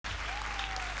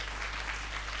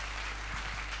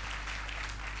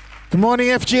Good morning,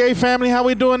 FGA family. How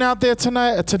we doing out there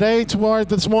tonight, today, tomorrow,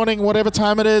 this morning, whatever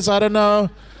time it is? I don't know.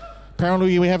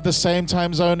 Apparently, we have the same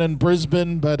time zone in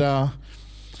Brisbane, but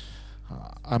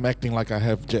I'm acting like I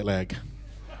have jet lag.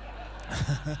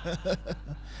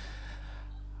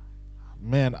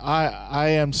 Man, I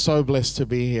am so blessed to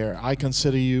be here. I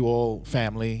consider you all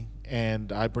family,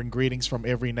 and I bring greetings from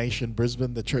every nation,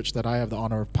 Brisbane, the church that I have the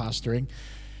honor of pastoring.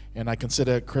 And I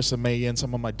consider Chris and May and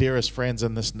some of my dearest friends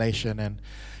in this nation. And,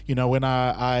 you know, when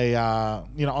I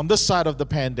on this side of the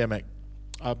pandemic,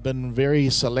 I've been very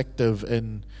selective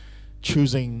in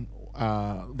choosing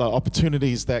the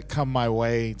opportunities that come my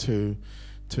way to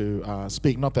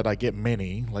speak. Not that I get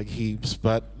many, like heaps,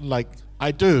 but like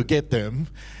I do get them.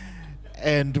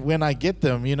 And when I get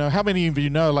them, you know, how many of you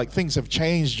know, like things have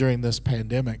changed during this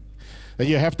pandemic, that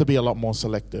you have to be a lot more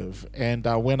selective. And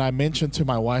when I mentioned to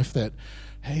my wife that,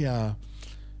 hey,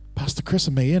 Pastor Chris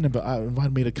and May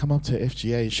invited me to come up to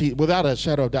FGA. She, without a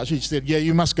shadow of doubt, she said, yeah,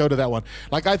 you must go to that one.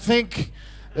 Like, I think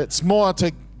it's more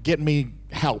to get me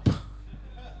help.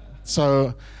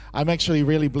 So I'm actually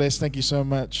really blessed. Thank you so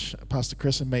much, Pastor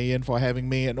Chris and May, for having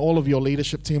me and all of your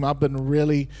leadership team. I've been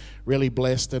really, really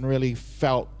blessed and really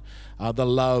felt the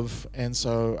love. And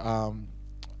so,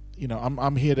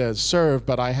 I'm here to serve,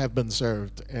 but I have been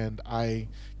served, and I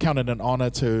count it an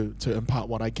honor to impart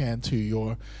what I can to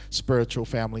your spiritual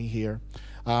family here.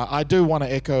 I do want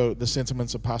to echo the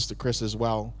sentiments of Pastor Chris as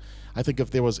well. I think if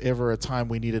there was ever a time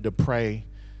we needed to pray,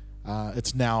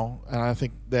 it's now. And I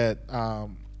think that,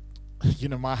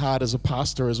 my heart as a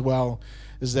pastor as well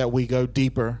is that we go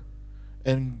deeper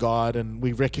in God, and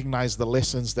we recognize the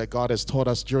lessons that God has taught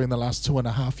us during the last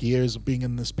 2.5 years of being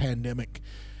in this pandemic,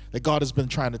 that God has been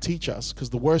trying to teach us. Because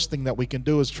the worst thing that we can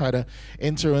do is try to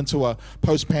enter into a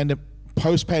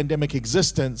post-pandemic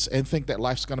existence and think that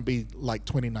life's going to be like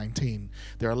 2019.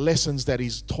 There are lessons that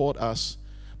He's taught us,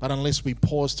 but unless we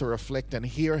pause to reflect and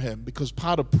hear Him, because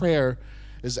part of prayer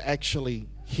is actually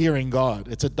hearing God.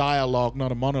 It's a dialogue,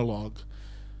 not a monologue.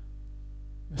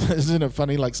 Isn't it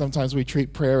funny? Like sometimes we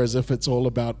treat prayer as if it's all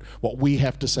about what we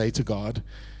have to say to God,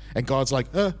 and God's like,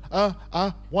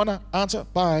 I wanna answer,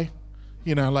 bye.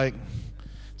 You know, like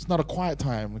it's not a quiet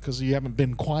time because you haven't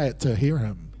been quiet to hear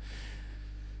Him.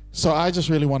 So I just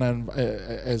really want to,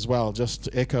 as well, just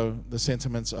echo the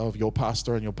sentiments of your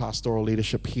pastor and your pastoral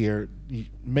leadership here.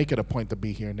 Make it a point to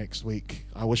be here next week.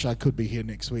 I wish I could be here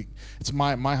next week. It's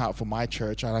my heart for my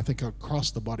church, and I think across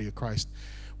the body of Christ,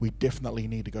 we definitely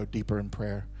need to go deeper in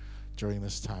prayer during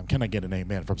this time. Can I get an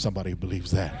amen from somebody who believes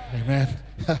that? Amen.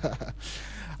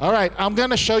 All right, I'm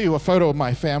going to show you a photo of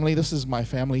my family. This is my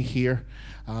family here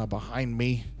behind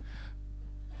me.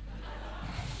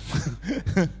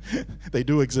 They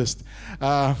do exist.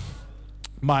 My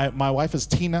wife is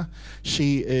Tina.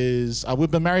 She is, we've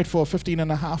been married for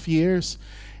 15.5 years,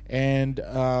 and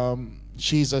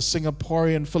she's a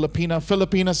Singaporean,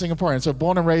 Filipina-Singaporean. So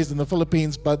born and raised in the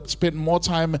Philippines, but spent more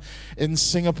time in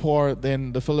Singapore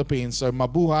than the Philippines. So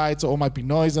mabuhay to all my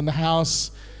Pinoys in the house.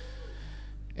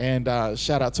 And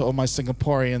shout out to all my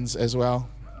Singaporeans as well.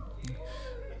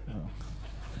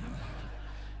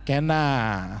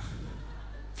 Kena.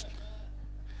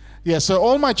 Yeah, so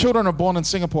all my children are born in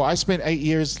Singapore. I spent 8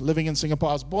 years living in Singapore.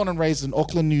 I was born and raised in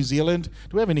Auckland, New Zealand.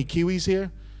 Do we have any Kiwis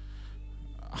here?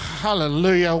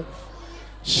 Hallelujah.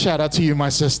 Shout out to you, my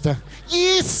sister.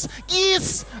 Yes,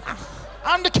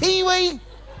 I'm the Kiwi.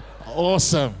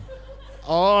 Awesome.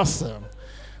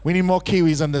 We need more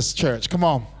Kiwis in this church. Come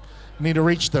on. We need to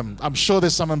reach them. I'm sure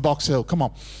there's some in Box Hill. Come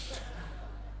on.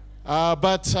 So I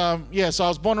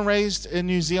was born and raised in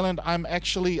New Zealand. I'm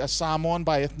actually a Samoan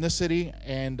by ethnicity,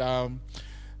 and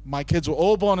my kids were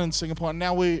all born in Singapore. And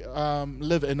now we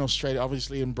live in Australia,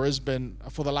 obviously in Brisbane,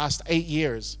 for the last 8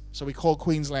 years. So we call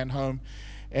Queensland home.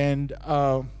 And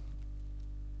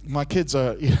my kids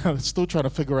are still trying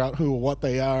to figure out who or what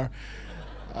they are.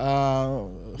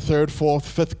 Third, fourth,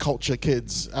 fifth culture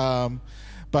kids.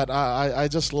 But I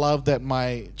just love that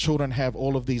my children have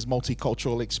all of these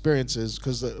multicultural experiences,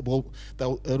 because it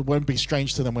won't be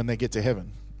strange to them when they get to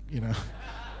heaven,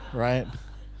 right?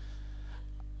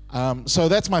 So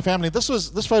that's my family. This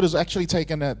photo is actually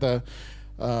taken at the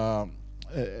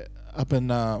up in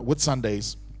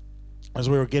Whitsundays as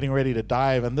we were getting ready to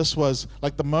dive, and this was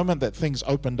like the moment that things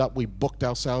opened up. We booked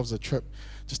ourselves a trip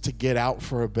just to get out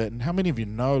for a bit. And how many of you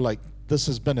know, like, this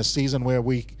has been a season where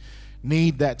we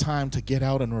need that time to get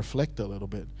out and reflect a little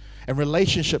bit. And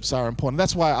relationships are important.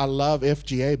 That's why I love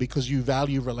FGA, because you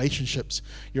value relationships.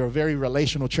 You're a very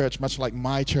relational church, much like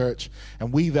my church,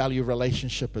 and we value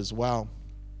relationship as well.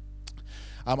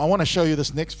 I want to show you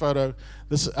this next photo.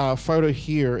 This photo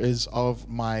here is of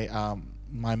my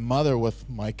my mother with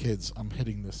my kids. I'm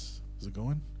hitting this. Is it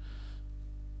going?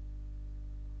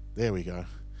 There we go.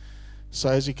 So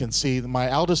as you can see, my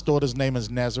eldest daughter's name is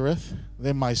Nazareth,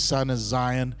 then my son is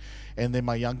Zion, and then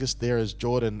my youngest there is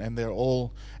Jordan, and they're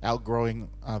all outgrowing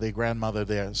their grandmother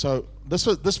there. So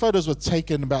this photos were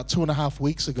taken about 2.5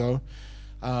 weeks ago,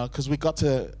 because we got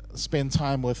to spend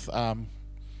time with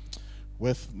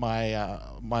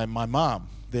my mom,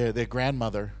 their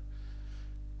grandmother,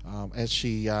 as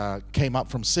she came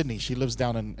up from Sydney. She lives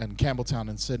down in Campbelltown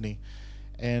in Sydney,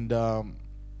 and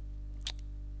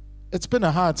it's been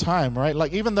a hard time, right?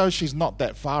 Like, even though she's not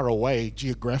that far away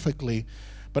geographically,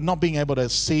 but not being able to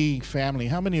see family.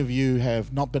 How many of you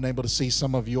have not been able to see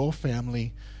some of your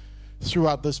family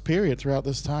throughout this period, throughout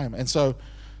this time? And so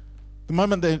the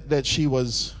moment that she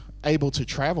was able to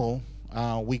travel,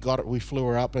 we flew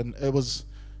her up, and it was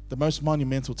the most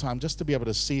monumental time just to be able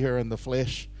to see her in the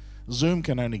flesh. Zoom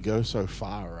can only go so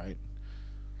far, right?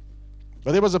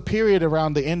 But there was a period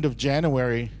around the end of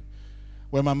January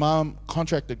where my mom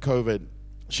contracted COVID.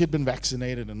 She'd been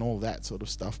vaccinated and all that sort of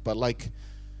stuff, but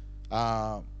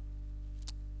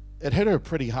it hit her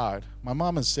pretty hard. My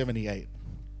mom is 78,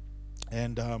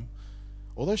 and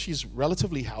although she's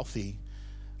relatively healthy,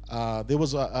 there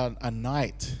was a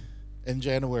night in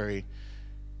January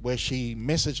where she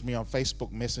messaged me on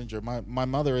Facebook Messenger. My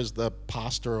mother is the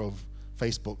pastor of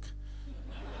Facebook.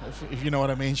 If you know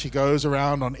what I mean. She goes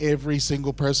around on every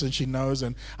single person she knows,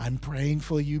 and I'm praying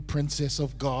for you, princess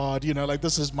of God.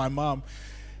 This is my mom.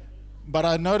 But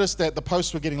I noticed that the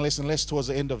posts were getting less and less towards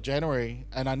the end of January,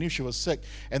 and I knew she was sick.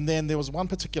 And then there was one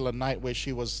particular night where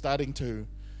she was starting to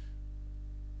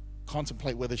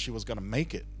contemplate whether she was going to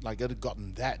make it. Like, it had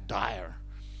gotten that dire.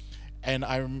 And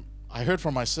I heard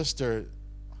from my sister.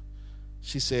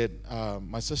 She said,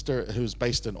 my sister, who's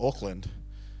based in Auckland,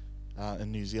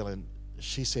 in New Zealand,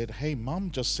 she said, "Hey,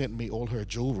 Mom just sent me all her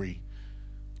jewelry."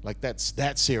 Like, that's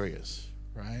that serious,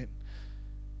 right?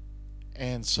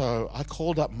 And so I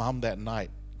called up Mom that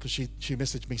night, because she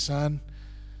messaged me, "Son,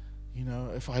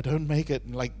 if I don't make it,"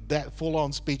 and like that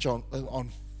full-on speech on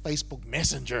Facebook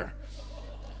Messenger.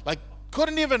 Like,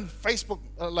 couldn't even Facebook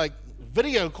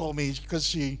video call me, because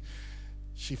she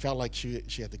felt like she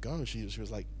had to go. She was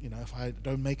like, "If I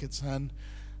don't make it, son,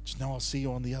 just know I'll see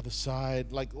you on the other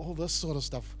side," like all this sort of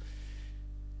stuff.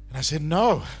 And I said,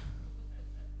 "No."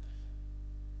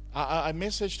 I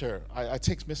messaged her. I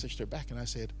text messaged her back, and I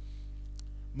said,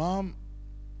 "Mom,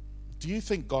 do you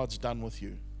think God's done with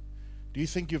you? Do you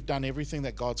think you've done everything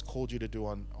that God's called you to do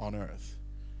on earth?"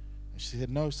 And she said,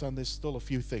 "No, son, there's still a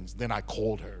few things." Then I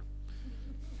called her.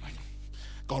 I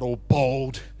got all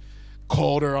bold,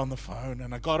 called her on the phone,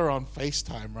 and I got her on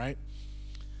FaceTime, right?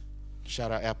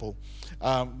 Shout out Apple.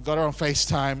 Got her on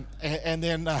FaceTime, and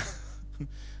then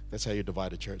that's how you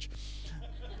divide a church.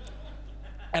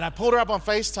 And I pulled her up on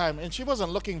FaceTime, and she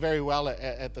wasn't looking very well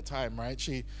at the time, right?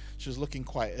 She was looking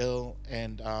quite ill,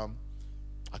 and I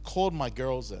called my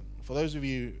girls in. For those of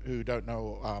you who don't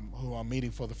know, who I'm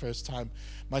meeting for the first time,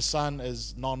 my son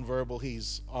is nonverbal.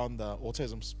 He's on the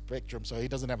autism spectrum, so he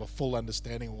doesn't have a full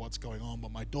understanding of what's going on,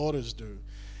 but my daughters do.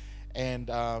 And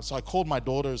so I called my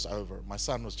daughters over. My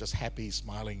son was just happy,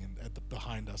 smiling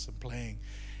behind us and playing.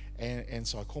 And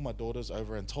so I called my daughters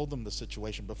over and told them the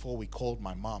situation before we called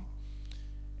my mom.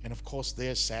 And of course,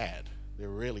 they're sad. They're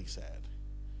really sad.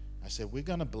 I said, "We're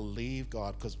going to believe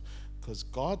God, because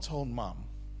God told Mom,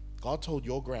 God told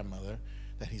your grandmother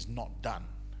that he's not done."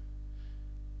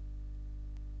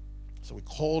 So we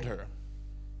called her.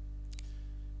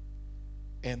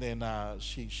 And then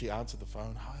she answered the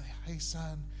phone. "Hey,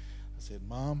 son." I said,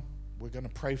 "Mom, we're going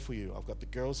to pray for you. I've got the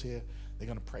girls here. They're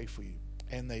going to pray for you."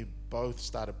 And they both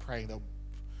started praying. They were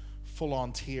full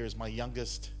on tears. My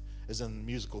youngest is in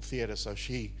musical theater, so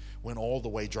she went all the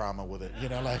way drama with it.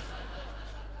 Like,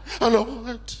 "Oh,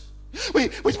 Lord, we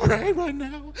pray right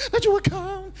now that you will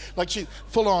come." Like, she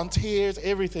full on tears,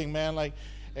 everything, man. Like,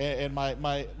 and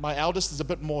my eldest is a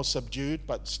bit more subdued,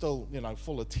 but still,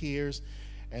 full of tears.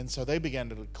 And so they began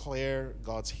to declare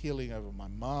God's healing over my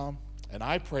mom, and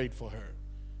I prayed for her.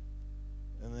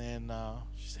 And then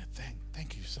she said,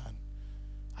 Thank you, son.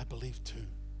 I believe too."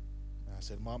 And I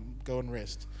said, "Mom, go and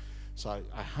rest." So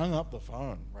I hung up the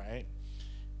phone, right?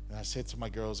 And I said to my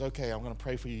girls, "Okay, I'm going to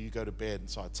pray for you. You go to bed." And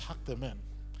so I tucked them in.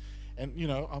 And,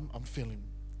 I'm feeling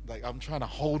like I'm trying to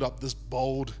hold up this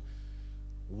bold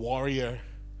warrior.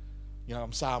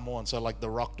 I'm Samoan, so like The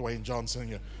Rock, Dwayne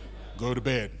Johnson, go to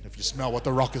bed if you smell what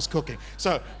The Rock is cooking.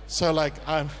 So like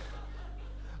I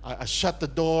shut the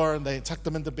door, and they tucked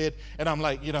them into bed. And I'm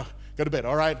like, go to bed.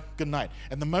 All right, good night.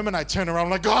 And the moment I turn around,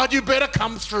 I'm like, "God, you better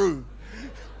come through."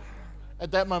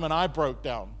 At that moment, I broke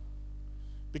down,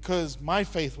 because my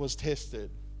faith was tested.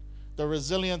 The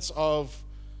resilience of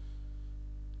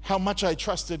how much I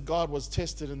trusted God was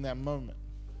tested in that moment.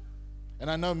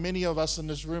 And I know many of us in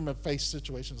this room have faced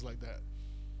situations like that.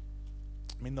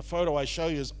 I mean, the photo I show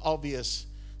you is obvious,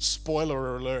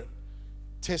 spoiler alert,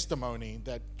 testimony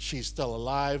that she's still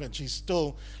alive, and she's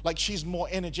still, like, she's more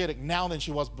energetic now than she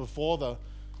was before the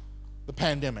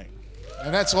pandemic.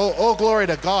 And that's all glory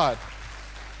to God.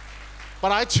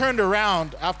 But I turned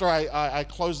around after I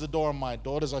closed the door on my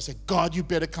daughters. I said, God, you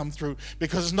better come through,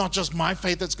 because it's not just my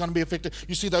faith that's going to be affected.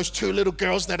 You see those two little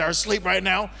girls that are asleep right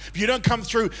now? If you don't come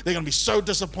through, they're going to be so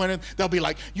disappointed. They'll be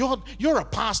like, you're a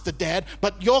pastor, Dad,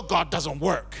 but your God doesn't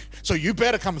work. So you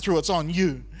better come through. It's on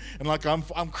you. And like I'm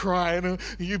crying,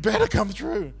 you better come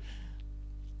through.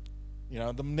 You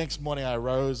know, the next morning I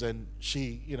rose, and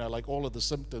she, you know, like all of the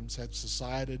symptoms had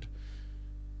subsided,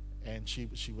 and she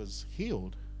was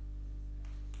healed.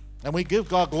 And we give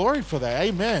God glory for that.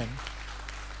 Amen.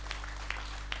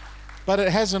 But it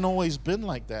hasn't always been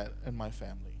like that in my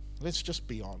family. Let's just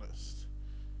be honest.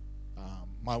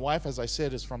 My wife, as I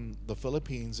said, is from the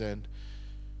Philippines, and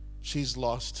she's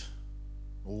lost,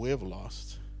 or we've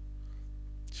lost,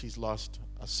 she's lost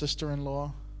a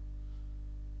sister-in-law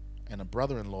and a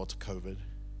brother-in-law to COVID,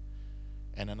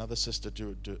 and another sister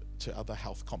to other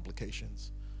health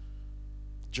complications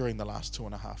during the last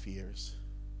 2.5 years.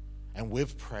 And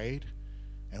we've prayed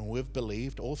and we've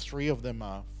believed. All three of them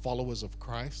are followers of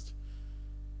Christ,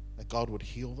 that God would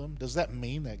heal them. Does that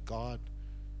mean that God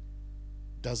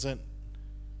doesn't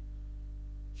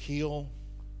heal?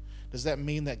 Does that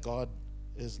mean that God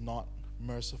is not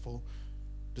merciful?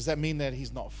 Does that mean that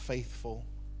he's not faithful?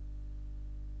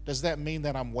 Does that mean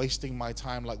that I'm wasting my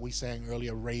time, like we sang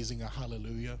earlier, raising a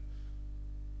hallelujah?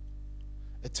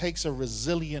 It takes a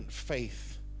resilient faith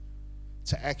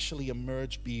to actually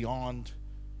emerge beyond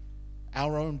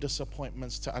our own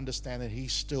disappointments, to understand that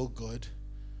he's still good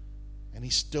and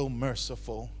he's still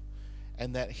merciful,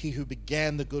 and that he who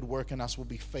began the good work in us will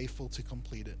be faithful to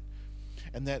complete it,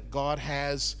 and that God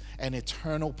has an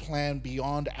eternal plan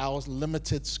beyond our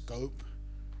limited scope.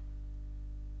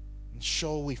 And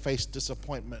sure, we face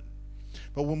disappointment,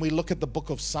 but when we look at the book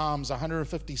of Psalms,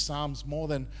 150 Psalms, more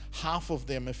than half of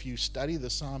them, if you study the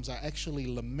Psalms, are actually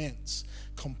laments,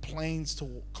 complaints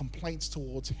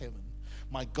towards heaven.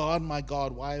 My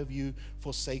God, why have you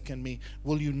forsaken me?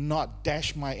 Will you not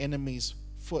dash my enemy's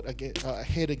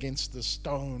head against the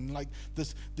stone? Like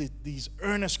these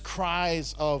earnest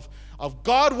cries of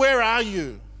God, where are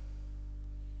you?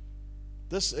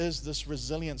 This is this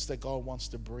resilience that God wants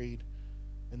to breed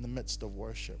in the midst of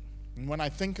worship. And when I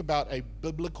think about a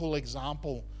biblical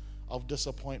example of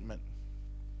disappointment,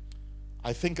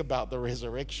 I think about the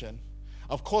resurrection.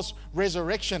 Of course,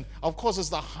 resurrection, is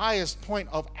the highest point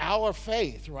of our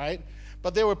faith, right?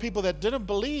 But there were people that didn't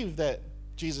believe that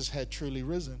Jesus had truly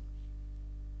risen.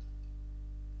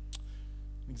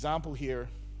 An example here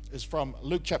is from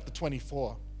Luke chapter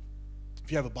 24.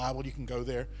 If you have a Bible, you can go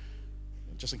there,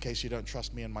 just in case you don't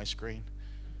trust me and my screen.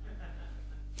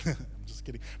 I'm just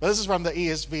kidding. But this is from the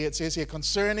ESV. It says here,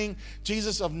 concerning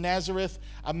Jesus of Nazareth,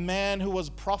 a man who was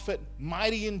prophet,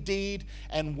 mighty in deed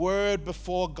and word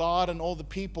before God and all the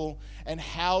people, and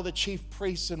how the chief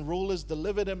priests and rulers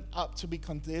delivered him up to be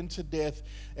condemned to death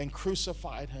and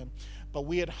crucified him. But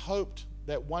we had hoped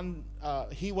that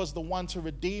he was the one to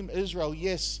redeem Israel.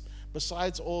 Yes,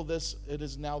 besides all this, it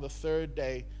is now the third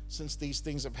day since these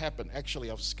things have happened. Actually,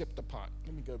 I've skipped a part.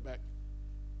 Let me go back.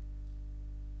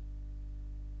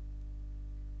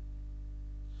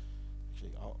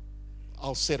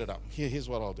 I'll set it up. Here's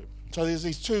what I'll do. So there's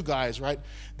these two guys, right?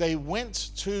 They went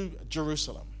to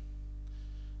Jerusalem,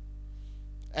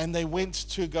 and they went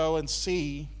to go and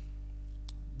see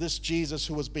this Jesus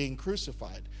who was being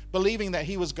crucified, believing that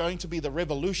he was going to be the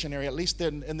revolutionary, at least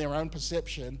in their own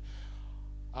perception,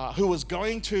 who was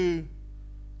going to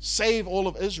save all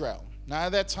of Israel. Now,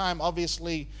 at that time,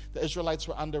 obviously, the Israelites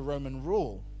were under Roman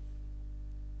rule.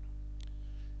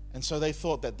 And so they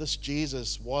thought that this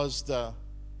Jesus was the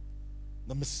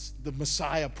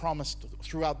Messiah promised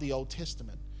throughout the Old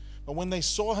Testament. But when they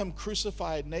saw him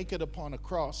crucified naked upon a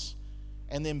cross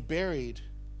and then buried,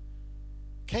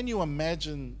 can you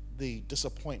imagine the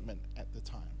disappointment at the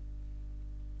time?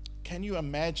 Can you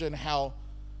imagine how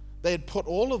they had put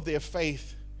all of their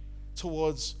faith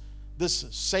towards this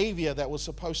Savior that was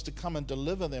supposed to come and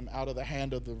deliver them out of the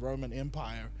hand of the Roman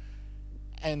Empire,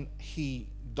 and he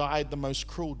died the most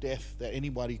cruel death that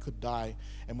anybody could die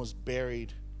and was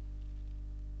buried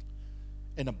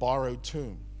in a borrowed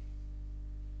tomb.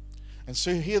 And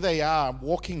so here they are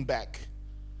walking back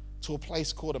to a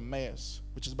place called Emmaus,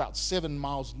 which is about 7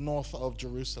 miles north of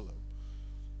Jerusalem,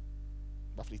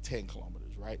 roughly 10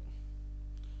 kilometers, right?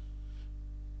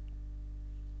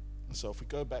 So if we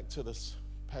go back to this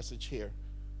passage here,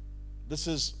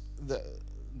 these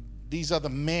are the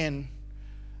men,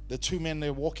 the two men.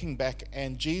 They're walking back,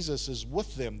 and Jesus is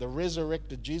with them. The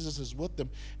resurrected Jesus is with them,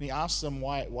 and he asks them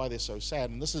why they're so sad.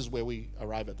 And this is where we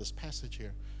arrive at this passage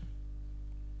here.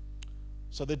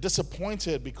 So they're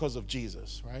disappointed because of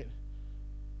Jesus, right?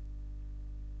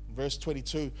 Verse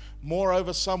 22,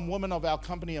 moreover, some women of our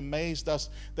company amazed us.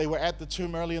 They were at the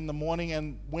tomb early in the morning,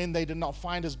 and when they did not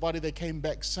find his body, they came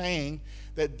back saying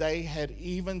that they had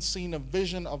even seen a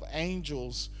vision of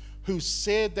angels who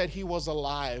said that he was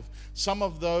alive. Some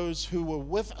of those who were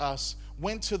with us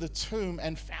went to the tomb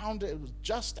and found it was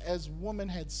just as women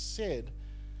had said,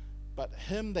 but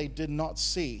him they did not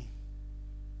see.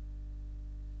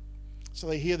 So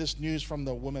they hear this news from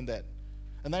the woman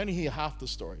and they only hear half the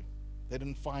story. They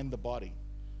didn't find the body.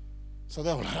 So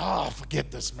they were like,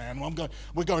 forget this, man.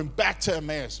 We're going back to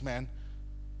Emmaus, man.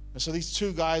 And so these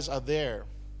two guys are there.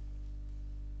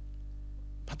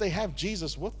 But they have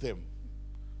Jesus with them.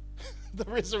 The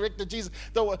resurrected Jesus.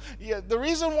 The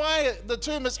reason why the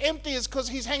tomb is empty is because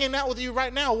he's hanging out with you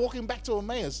right now, walking back to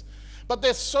Emmaus. But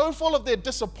they're so full of their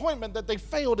disappointment that they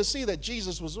fail to see that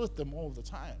Jesus was with them all the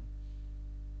time.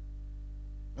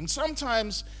 And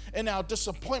sometimes in our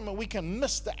disappointment, we can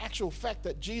miss the actual fact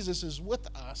that Jesus is with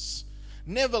us,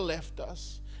 never left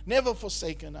us, never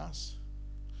forsaken us.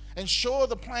 And sure,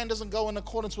 the plan doesn't go in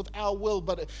accordance with our will,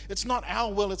 but it's not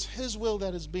our will, it's his will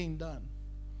that is being done.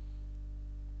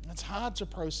 It's hard to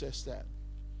process that.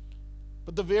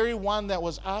 But the very one that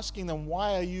was asking them,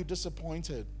 why are you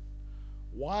disappointed?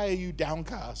 Why are you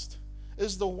downcast?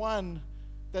 Is the one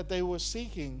that they were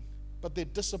seeking. But their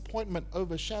disappointment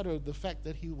overshadowed the fact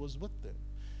that he was with them.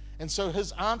 And so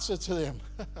his answer to them,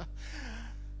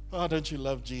 oh, don't you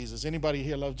love Jesus? Anybody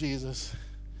here love Jesus?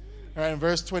 All right, in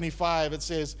verse 25 it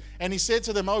says, and he said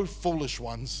to them, oh, foolish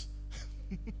ones.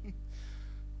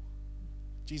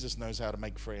 Jesus knows how to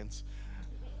make friends.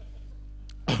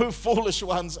 Oh, foolish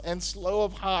ones, and slow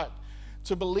of heart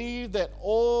to believe that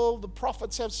all the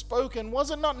prophets have spoken.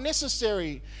 Was it not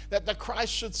necessary that the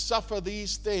Christ should suffer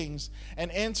these things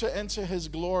and enter into his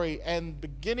glory? And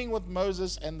beginning with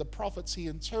Moses and the prophets, he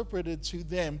interpreted to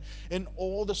them in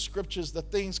all the scriptures the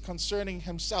things concerning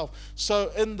himself.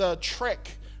 So in the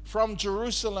trek from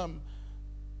Jerusalem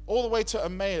all the way to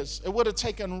Emmaus, it would have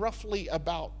taken roughly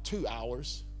about 2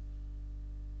 hours.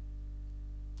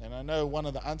 And I know one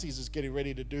of the aunties is getting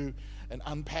ready to do an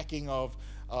unpacking of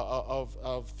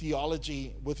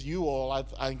theology with you all.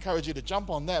 I encourage you to jump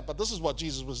on that. But this is what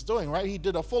Jesus was doing, right? He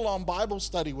did a full-on Bible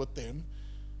study with them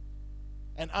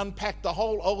and unpacked the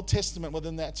whole Old Testament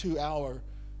within that 2-hour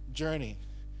journey.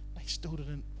 They still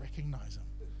didn't recognize him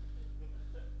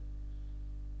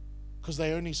because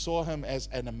they only saw him as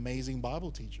an amazing Bible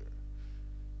teacher.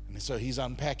 And so he's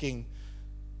unpacking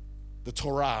the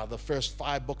Torah, the first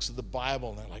 5 books of the Bible,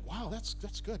 and they're like, wow, that's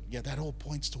good. Yeah, that all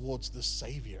points towards this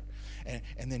Savior.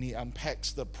 And then he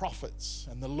unpacks the prophets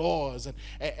and the laws,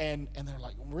 and they're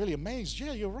like really amazed.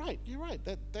 Yeah, you're right.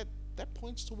 That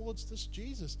points towards this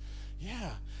Jesus.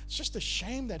 Yeah, it's just a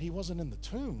shame that he wasn't in the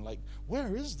tomb. Like,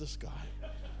 where is this guy?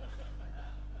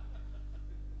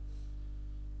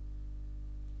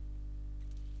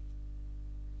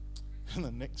 And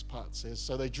the next part says,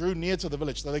 so they drew near to the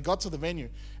village. So they got to the venue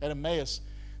at Emmaus,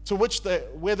 to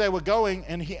where they were going,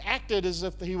 and he acted as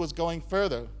if he was going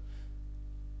further.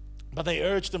 But they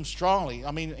urged him strongly.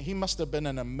 I mean, he must have been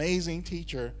an amazing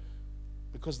teacher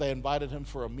because they invited him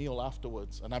for a meal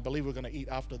afterwards. And I believe we're going to eat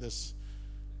after this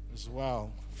as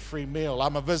well. Free meal.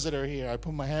 I'm a visitor here. I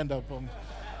put my hand up.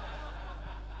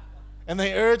 And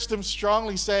they urged him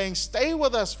strongly, saying, stay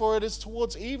with us, for it is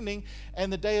towards evening,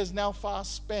 and the day is now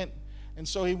fast spent. And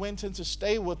so he went in to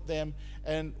stay with them.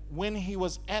 And when he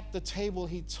was at the table,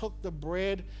 he took the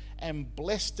bread and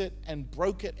blessed it and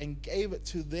broke it and gave it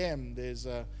to them. There's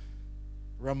a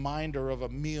reminder of a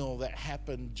meal that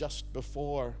happened just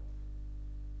before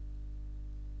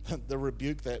the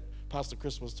rebuke that Pastor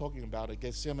Chris was talking about at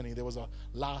Gethsemane. There was a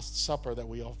Last Supper that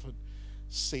we often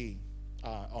see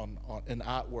in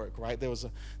artwork, right? There was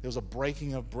a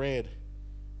breaking of bread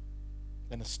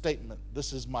and a statement,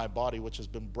 this is my body which has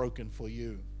been broken for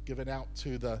you, given out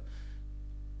to the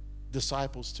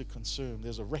disciples to consume.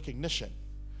 There's a recognition.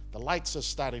 The lights are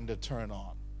starting to turn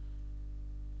on.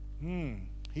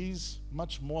 He's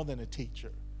much more than a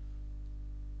teacher.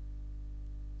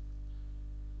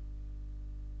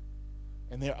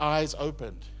 And their eyes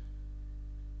opened,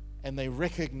 and they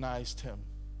recognized him,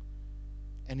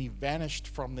 and he vanished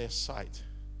from their sight.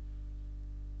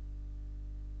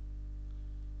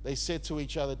 They said to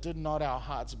each other, did not our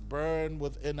hearts burn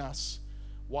within us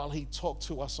while he talked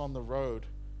to us on the road,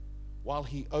 while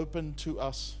he opened to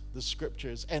us the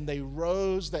scriptures. And they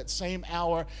rose that same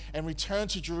hour and returned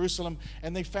to Jerusalem,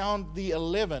 and they found the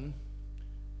 11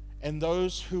 and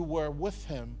those who were with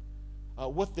them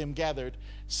gathered,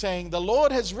 saying, "The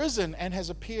Lord has risen and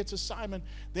has appeared to Simon."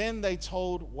 Then they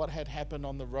told what had happened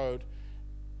on the road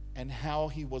and how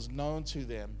he was known to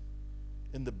them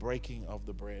in the breaking of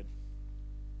the bread.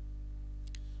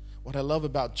 What I love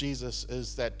about Jesus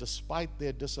is that despite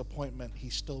their disappointment,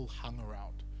 he still hung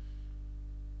around.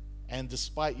 And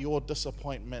despite your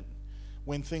disappointment,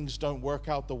 when things don't work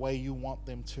out the way you want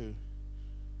them to,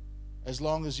 as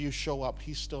long as you show up,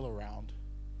 he's still around.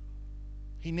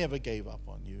 He never gave up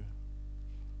on you.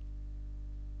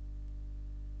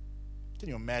 Can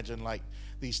you imagine like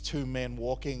these two men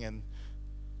walking and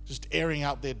just airing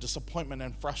out their disappointment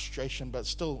and frustration, but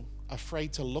still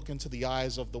afraid to look into the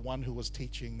eyes of the one who was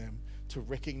teaching them, to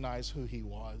recognize who he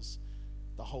was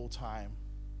the whole time,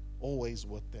 always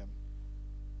with them?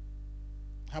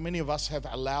 How many of us have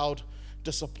allowed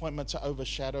disappointment to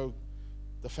overshadow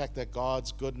the fact that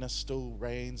God's goodness still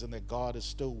reigns, and that God is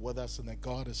still with us, and that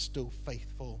God is still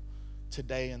faithful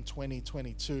today in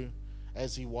 2022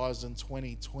 as he was in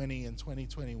 2020 and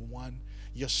 2021?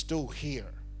 You're still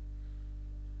here,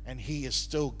 and he is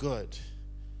still good,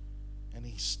 and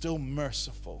he's still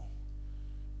merciful.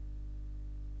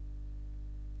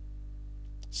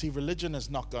 See, religion is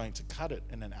not going to cut it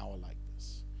in an hour like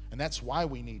this, and that's why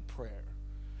we need prayer.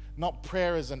 Not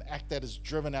prayer as an act that is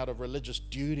driven out of religious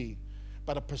duty,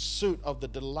 but a pursuit of the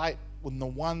delight in the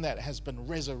one that has been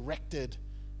resurrected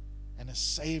and has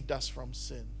saved us from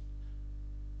sin.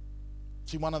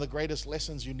 See, one of the greatest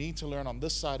lessons you need to learn on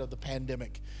this side of the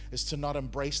pandemic is to not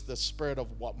embrace the spirit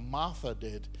of what Martha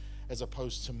did as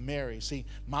opposed to Mary. See,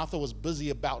 Martha was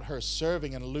busy about her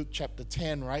serving in Luke chapter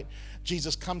 10, right?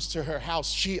 Jesus comes to her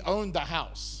house. She owned the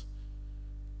house.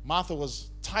 Martha was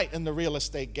tight in the real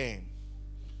estate game.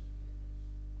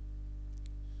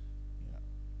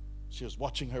 She was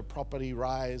watching her property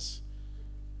rise.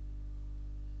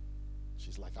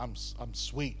 She's like, I'm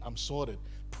sweet, I'm sorted.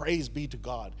 Praise be to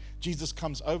God. Jesus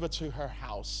comes over to her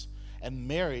house, and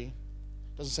Mary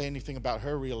doesn't say anything about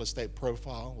her real estate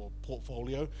profile or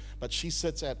portfolio, but she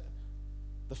sits at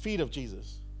the feet of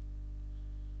Jesus.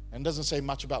 And doesn't say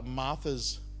much about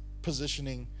Martha's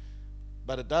positioning,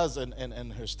 but it does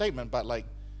in her statement. But like,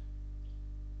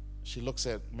 she looks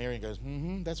at Mary and goes,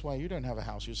 that's why you don't have a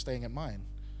house, you're staying at mine.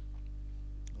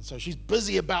 And so she's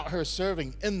busy about her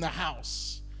serving in the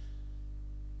house.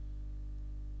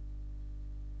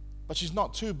 But she's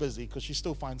not too busy, because she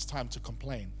still finds time to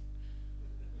complain.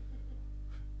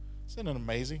 Isn't it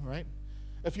amazing, right?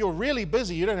 If you're really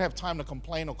busy, you don't have time to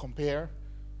complain or compare.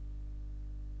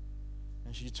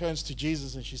 And she turns to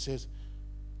Jesus and she says,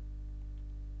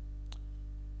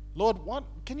 "Lord, what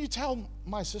can you tell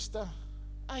my sister?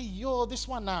 Ayo, this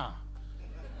one now.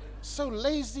 So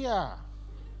lazy.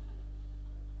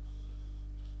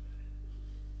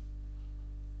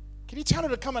 Can you tell her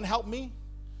to come and help me?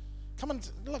 Come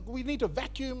and look, we need to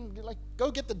vacuum. Like,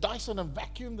 go get the Dyson and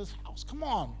vacuum this house. Come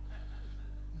on.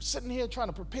 I'm sitting here trying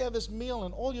to prepare this meal,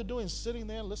 and all you're doing is sitting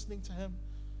there listening to him."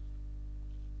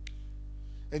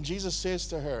 And Jesus says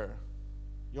to her,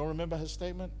 you'll remember his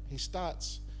statement? He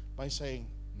starts by saying,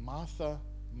 "Martha,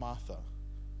 Martha."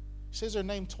 He says her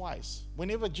name twice.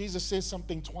 Whenever Jesus says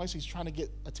something twice, he's trying to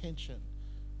get attention.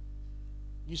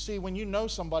 You see, when you know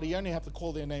somebody, you only have to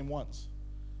call their name once.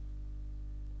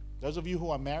 Those of you who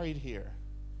are married here,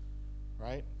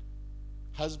 right?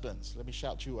 Husbands, let me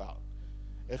shout you out.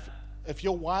 If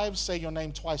your wives say your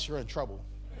name twice, you're in trouble.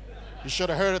 You should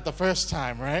have heard it the first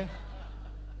time, right?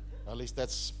 At least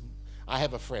I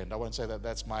have a friend. I won't say that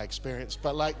that's my experience.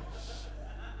 But like,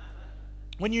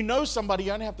 when you know somebody,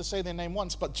 you only have to say their name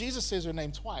once. But Jesus says her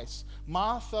name twice.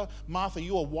 "Martha, Martha,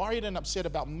 you are worried and upset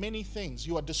about many things.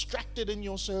 You are distracted in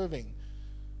your serving."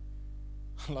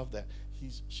 I love that.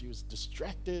 She was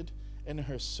distracted in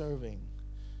her serving.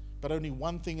 But only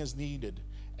one thing is needed.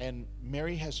 And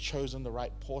Mary has chosen the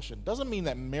right portion. Doesn't mean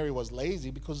that Mary was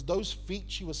lazy, because those feet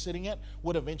she was sitting at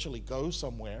would eventually go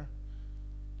somewhere.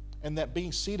 And that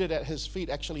being seated at his feet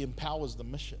actually empowers the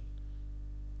mission.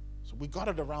 So we got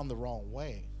it around the wrong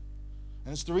way.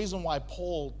 And it's the reason why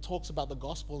Paul talks about the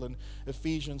gospel in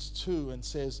Ephesians 2 and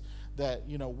says that,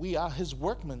 we are his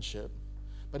workmanship.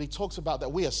 But he talks about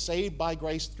that we are saved by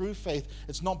grace through faith.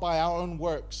 It's not by our own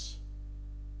works,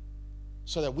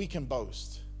 so that we can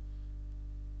boast.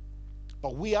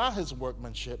 But we are his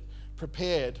workmanship,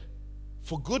 prepared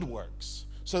for good works.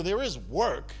 So there is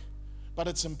work, but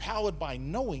it's empowered by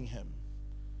knowing him.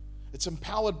 It's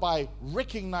empowered by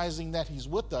recognizing that he's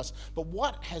with us. But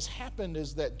what has happened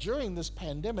is that during this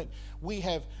pandemic, we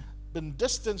have been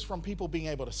distanced from people being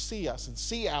able to see us and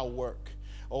see our work.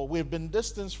 Or we've been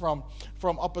distanced from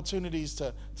opportunities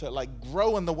to like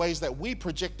grow in the ways that we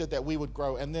projected that we would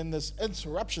grow. And then this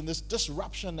interruption, this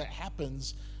disruption that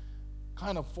happens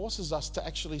kind of forces us to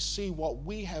actually see what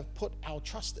we have put our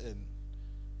trust in.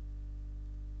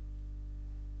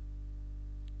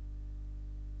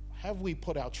 Have we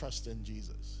put our trust in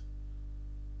Jesus?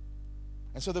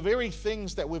 And so the very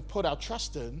things that we've put our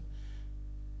trust in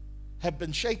have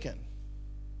been shaken.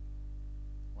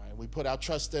 Right? We put our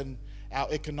trust in our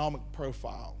economic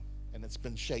profile, and it's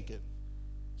been shaken.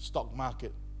 Stock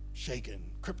market, shaken.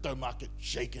 Crypto market,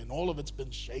 shaken. All of it's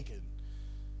been shaken.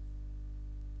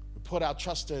 We put our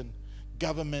trust in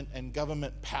government and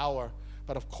government power,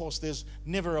 but of course there's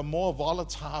never a more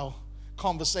volatile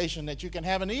conversation that you can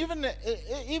have, and even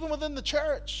within the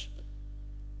church,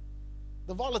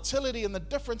 the volatility and the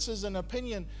differences in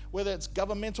opinion, whether it's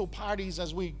governmental parties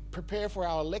as we prepare for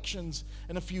our elections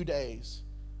in a few days.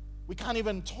 We can't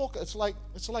even talk. It's like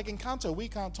Encanto. We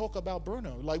can't talk about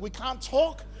Bruno. Like, we can't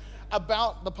talk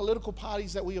about the political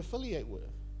parties that we affiliate with.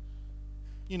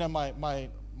 You know, my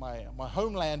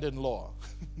homeland-in-law,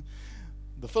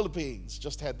 the Philippines,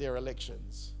 just had their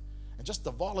elections. And just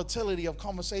the volatility of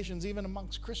conversations, even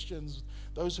amongst Christians,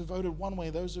 those who voted one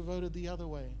way, those who voted the other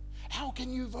way. How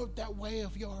can you vote that way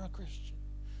if you're a Christian?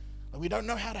 We don't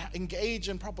know how to engage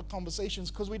in proper conversations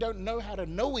because we don't know how to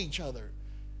know each other,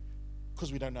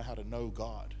 because we don't know how to know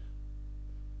God.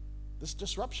 This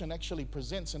disruption actually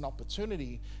presents an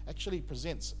opportunity, actually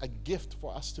presents a gift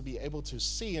for us to be able to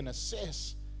see and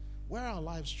assess where our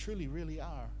lives truly, really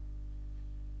are.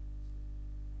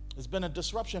 There's been a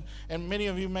disruption, and many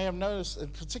of you may have noticed,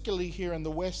 and particularly here in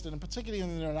the West and particularly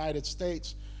in the United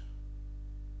States,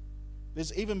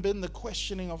 there's even been the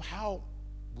questioning of how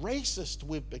racist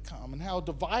we've become and how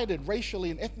divided,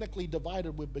 racially and ethnically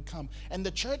divided we've become. And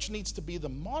the church needs to be the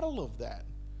model of that,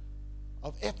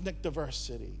 of ethnic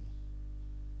diversity.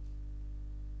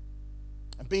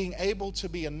 And being able to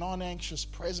be a non-anxious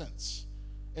presence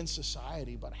in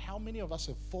society. But how many of us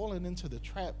have fallen into the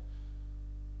trap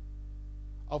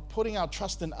of putting our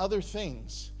trust in other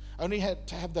things, only had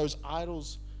to have those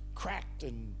idols cracked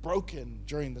and broken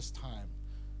during this time,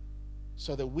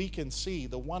 so that we can see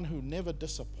the one who never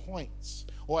disappoints,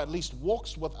 or at least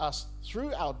walks with us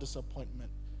through our disappointment,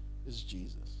 is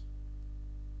Jesus.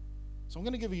 So I'm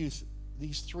going to give you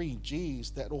these 3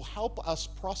 G's that will help us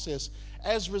process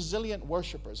as resilient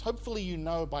worshipers. Hopefully you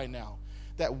know by now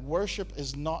that worship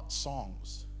is not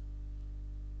songs.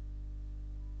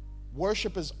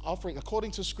 Worship is offering,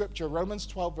 according to Scripture, Romans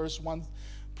 12 verse 1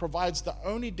 provides the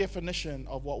only definition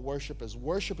of what worship is.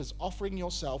 Worship is offering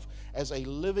yourself as a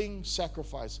living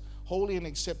sacrifice, holy and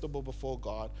acceptable before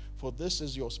God, for this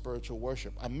is your spiritual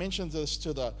worship. I mentioned this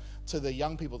to the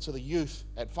young people, to the youth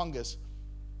at Fungus,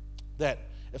 that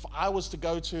if I was to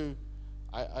go to,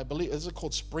 I believe, is it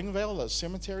called Springvale, the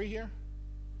cemetery here?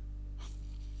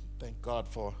 Thank God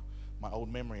for my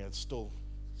old memory. It's still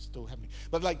happening.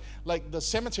 But like the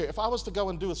cemetery, if I was to go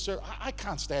and do a service, I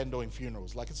can't stand doing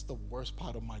funerals. Like, it's the worst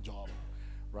part of my job,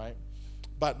 right?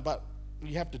 But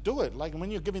you have to do it. Like when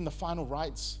you're giving the final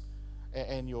rites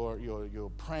and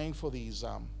you're praying for these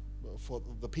for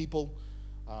the people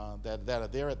that are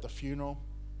there at the funeral.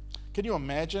 Can you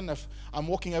imagine if I'm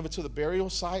walking over to the burial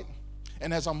site,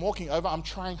 and as I'm walking over, I'm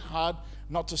trying hard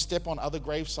not to step on other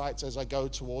grave sites as I go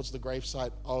towards the grave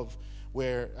site of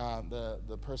where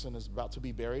the person is about to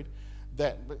be buried,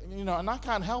 that, you know, and I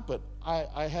can't help it.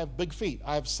 I have big feet.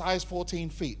 I have size 14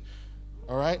 feet,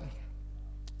 all right?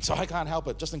 So I can't help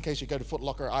it. Just in case you go to Foot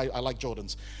Locker, I like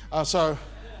Jordans. So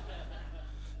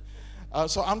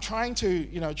I'm trying to,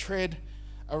 you know, tread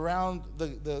around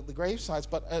the grave sites,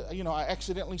 but, you know, I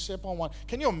accidentally step on one.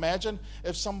 Can you imagine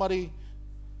if somebody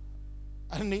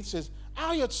underneath says,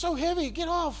 "Ow, it's so heavy, get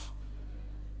off"?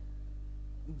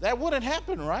 That wouldn't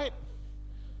happen, right?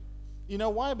 You know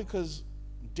why? Because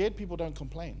dead people don't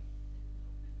complain.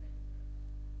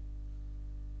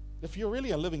 If you're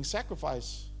really a living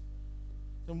sacrifice,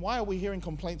 then why are we hearing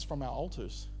complaints from our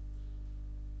altars?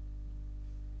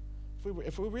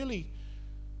 If we're really,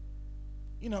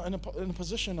 you know, in a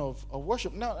position of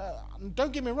worship. Now,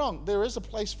 don't get me wrong, there is a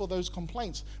place for those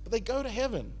complaints, but they go to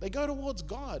heaven. They go towards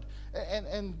God.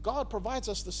 And God provides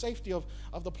us the safety of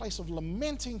the place of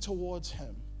lamenting towards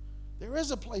Him. There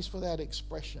is a place for that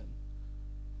expression.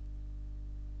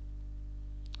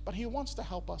 But He wants to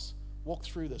help us walk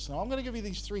through this. Now, I'm going to give you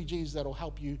these 3 G's that will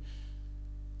help you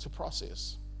to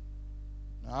process.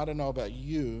 Now, I don't know about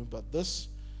you, but this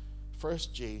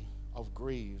first G of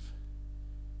grieve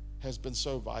has been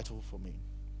so vital for me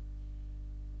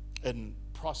in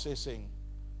processing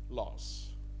loss.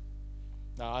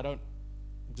 Now, I don't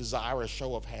desire a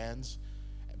show of hands,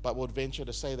 but would venture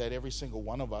to say that every single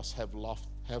one of us have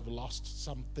lost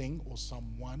something or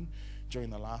someone during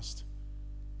the last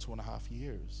 2.5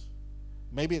 years.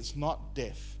 Maybe it's not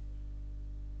death.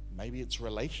 Maybe it's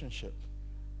relationship.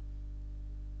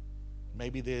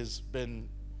 Maybe there's been,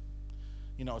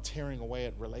 a tearing away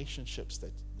at relationships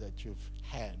that you've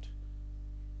had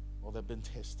or they've been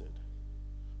tested.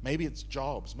 Maybe it's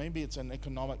jobs. Maybe it's an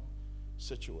economic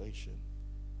situation.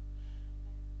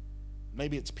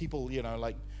 Maybe it's people,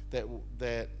 like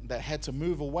that had to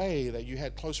move away, that you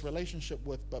had close relationship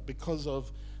with, but because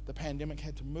of the pandemic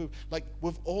had to move. Like,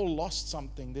 we've all lost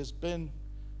something. There's been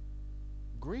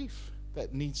grief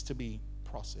that needs to be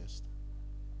processed.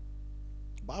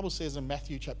 The Bible says in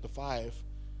Matthew chapter 5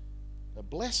 that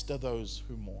blessed are those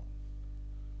who mourn,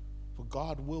 for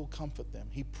God will comfort them.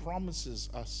 He promises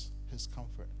us his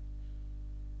comfort.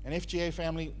 And FGA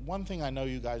family, one thing I know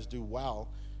you guys do well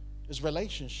is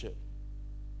relationship.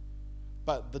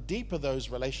 But the deeper those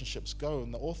relationships go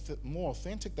and the more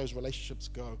authentic those relationships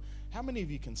go, how many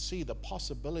of you can see the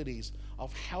possibilities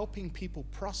of helping people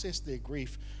process their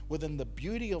grief within the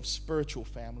beauty of spiritual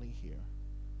family here?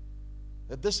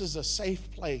 That this is a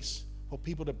safe place for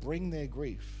people to bring their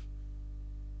grief.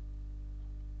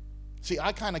 See,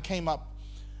 I kind of came up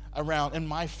around, in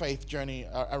my faith journey,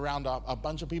 around a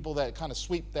bunch of people that kind of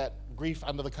sweep that grief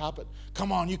under the carpet.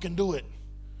 Come on, you can do it.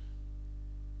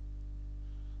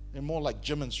 They're more like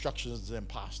gym instructions than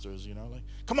pastors, like,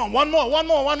 come on, one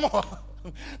more.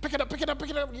 pick it up,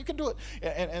 you can do it.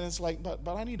 And it's like, but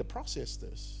I need to process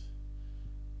this,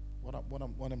 what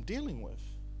I'm dealing with.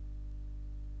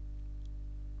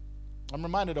 I'm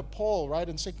reminded of Paul, right?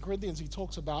 In 2 Corinthians, he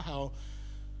talks about how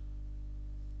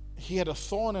he had a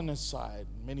thorn in his side.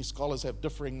 Many scholars have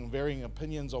varying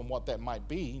opinions on what that might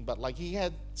be, but like he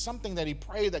had something that he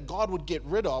prayed that God would get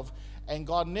rid of, and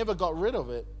God never got rid of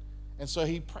it. And so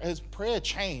his prayer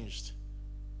changed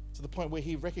to the point where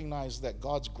he recognized that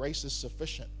God's grace is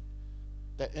sufficient,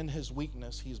 that in his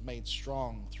weakness he's made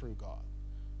strong through God.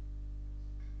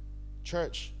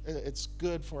 Church, it's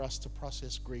good for us to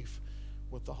process grief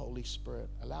with the Holy Spirit.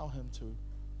 Allow him to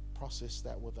process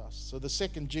that with us. So the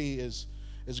second G is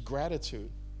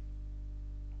gratitude.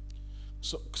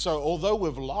 So although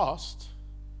we've lost,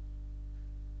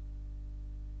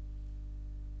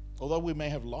 although we may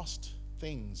have lost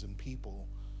things and people,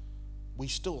 we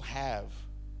still have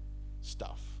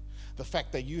stuff. The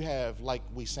fact that you have, like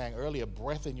we sang earlier,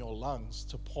 breath in your lungs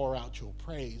to pour out your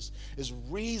praise is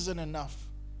reason enough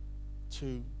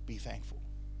to be thankful.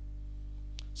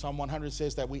 Psalm 100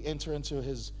 says that we enter into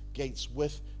his gates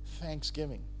with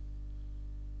thanksgiving.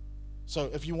 So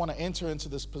if you want to enter into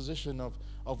this position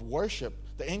of worship,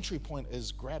 the entry point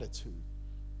is gratitude.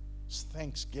 It's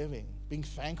thanksgiving, being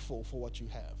thankful for what you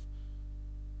have.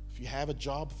 If you have a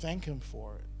job, thank him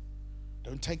for it.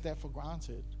 Don't take that for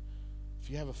granted. If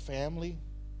you have a family,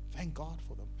 thank God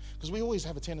for them. Because we always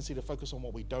have a tendency to focus on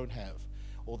what we don't have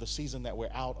or the season that we're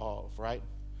out of, right?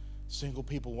 Single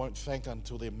people won't thank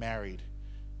until they're married.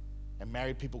 And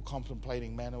married people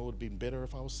contemplating, man, it would have been better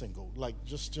if I was single. Like,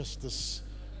 just this.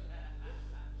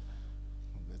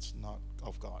 It's not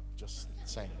of God, just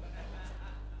saying.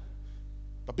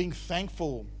 But being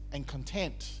thankful and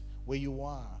content where you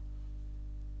are.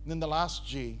 And then the last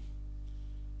G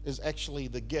is actually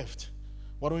the gift.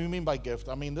 What do we mean by gift?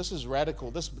 I mean, this is radical.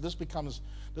 This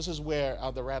is where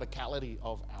the radicality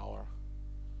of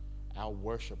our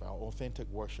worship, our authentic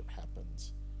worship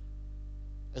happens.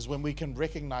 Is when we can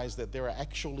recognize that there are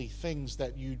actually things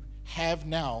that you have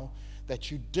now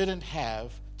that you didn't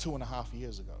have 2.5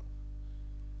 years ago.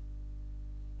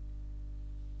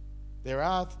 There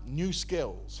are new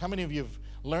skills. How many of you have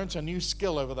learned a new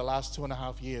skill over the last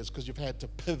 2.5 years because you've had to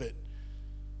pivot?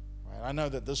 Right? I know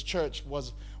that this church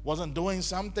wasn't doing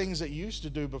some things it used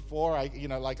to do before. I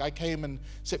came in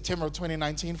September of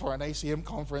 2019 for an ACM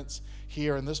conference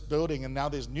here in this building, and now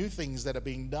there's new things that are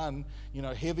being done,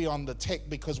 heavy on the tech,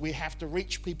 because we have to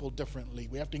reach people differently.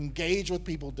 We have to engage with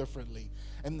people differently.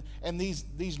 And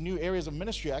these new areas of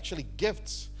ministry are actually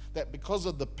gifts that, because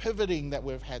of the pivoting that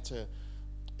we've had to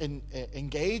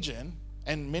engage in,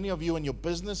 and many of you in your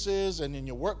businesses and in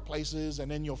your workplaces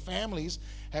and in your families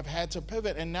have had to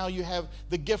pivot, and now you have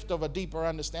the gift of a deeper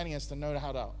understanding as to know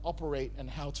how to operate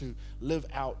and how to live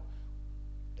out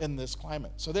in this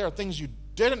climate. So there are things you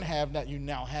didn't have that you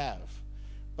now have.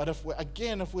 But if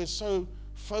we're so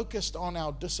focused on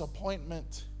our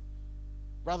disappointment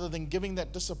rather than giving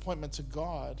that disappointment to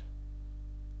God,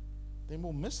 then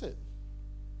we'll miss it.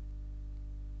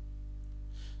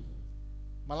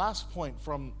 My last point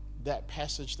from that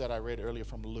passage that I read earlier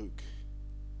from Luke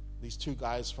these two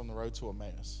guys from the road to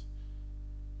Emmaus.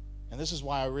 And this is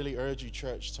why I really urge you,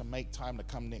 church, to make time to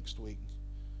come next week.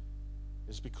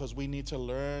 It's because we need to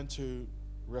learn to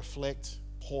reflect,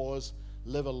 pause,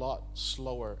 live a lot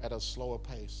slower, at a slower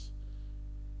pace.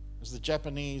 There's the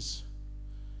Japanese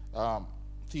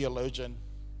theologian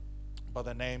by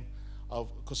the name of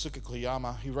Kosuke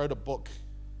Koyama. He wrote a book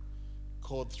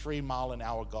called 3 Mile an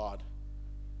Hour God.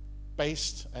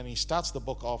 And he starts the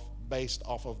book off based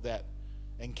off of that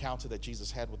encounter that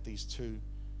Jesus had with these two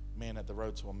men at the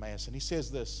road to Emmaus. And he says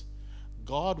this: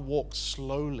 God walks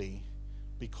slowly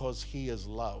because he is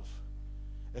love.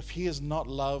 If he is not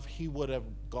love, he would have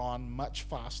gone much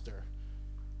faster.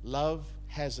 Love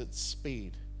has its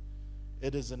speed.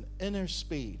 It is an inner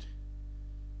speed.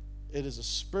 It is a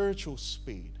spiritual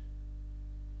speed.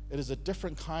 It is a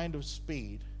different kind of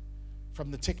speed from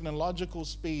the technological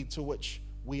speed to which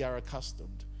we are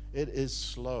accustomed. It is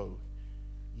slow,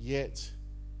 yet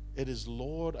it is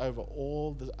Lord over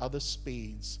all the other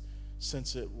speeds,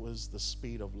 since it was the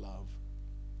speed of love.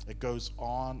 It goes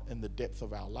on in the depth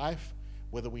of our life,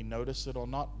 whether we notice it or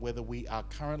not, whether we are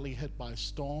currently hit by a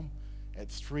storm at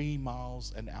 3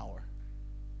 miles an hour.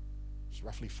 It's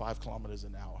roughly 5 kilometers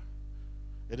an hour.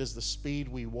 It is the speed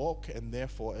we walk, and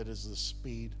therefore it is the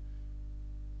speed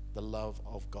the love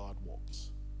of God walks.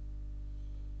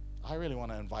 I really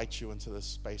want to invite you into this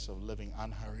space of living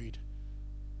unhurried,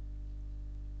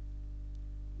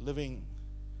 living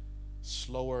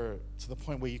slower to the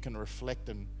point where you can reflect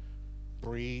and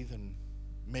breathe and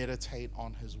meditate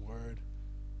on his word.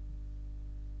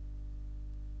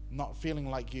 Not feeling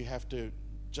like you have to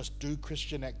just do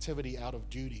Christian activity out of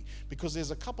duty, because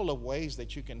there's a couple of ways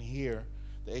that you can hear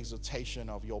the exhortation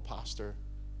of your pastor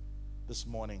this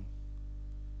morning.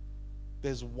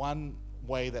 There's one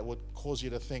way that would cause you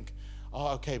to think,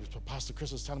 oh, okay, Pastor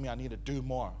Chris is telling me I need to do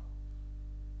more.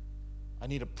 I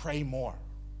need to pray more.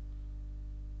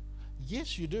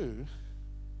 Yes, you do.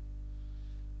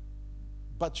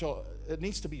 But it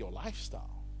needs to be your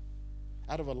lifestyle.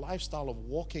 Out of a lifestyle of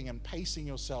walking and pacing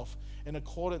yourself in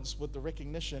accordance with the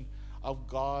recognition of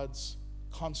God's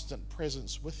constant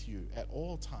presence with you at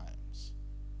all times.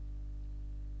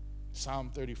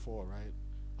 Psalm 34, right?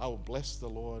 I will bless the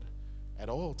Lord at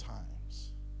all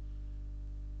times.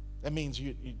 That means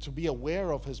you to be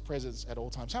aware of his presence at all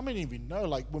times. How many of you know,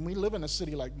 like when we live in a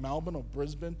city like Melbourne or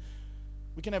Brisbane,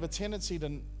 we can have a tendency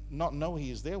to not know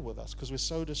he is there with us because we're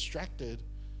so distracted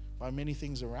by many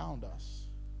things around us,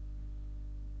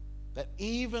 that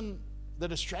even the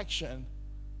distraction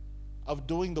of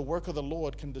doing the work of the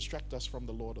Lord can distract us from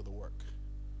the Lord of the work.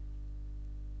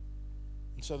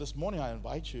 And so this morning I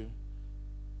invite you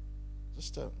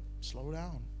just to slow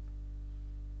down,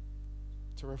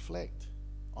 to reflect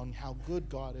on how good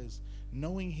God is,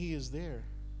 knowing he is there.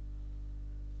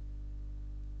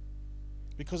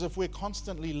 Because if we're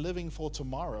constantly living for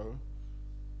tomorrow,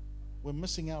 we're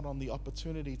missing out on the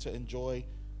opportunity to enjoy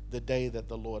the day that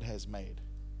the Lord has made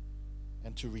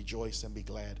and to rejoice and be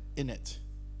glad in it.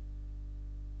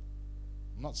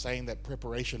 I'm not saying that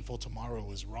preparation for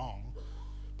tomorrow is wrong,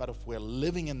 but if we're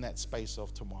living in that space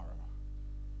of tomorrow,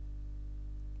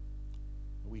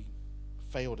 we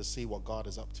fail to see what God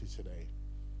is up to today.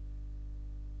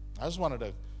 I just wanted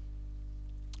to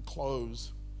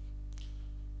close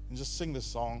and just sing this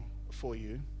song for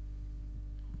you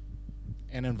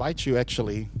and invite you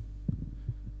actually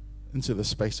into the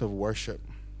space of worship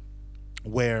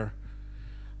where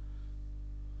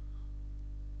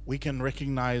we can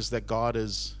recognize that God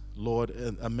is Lord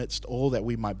amidst all that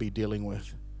we might be dealing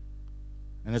with.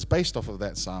 And it's based off of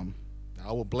that psalm.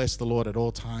 I will bless the Lord at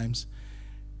all times,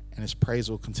 and his praise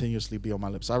will continuously be on my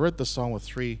lips. I wrote this song with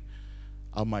 3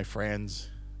 of my friends,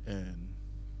 and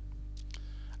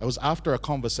it was after a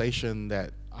conversation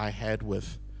that I had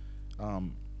with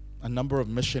a number of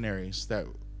missionaries that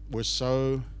were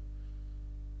so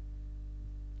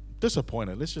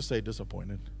disappointed. Let's just say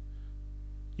disappointed.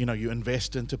 You know, you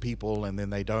invest into people and then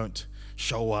they don't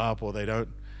show up, or they don't,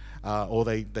 or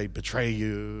they betray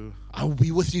you. I will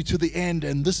be with you to the end,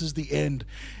 and this is the end.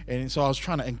 And so I was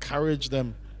trying to encourage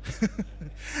them.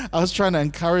 I was trying to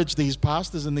encourage these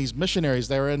pastors and these missionaries.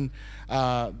 They were in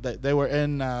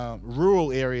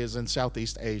rural areas in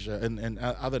Southeast Asia and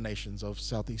other nations of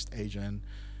Southeast Asia, and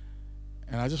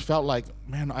I just felt like,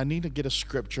 man, I need to get a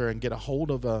scripture and get a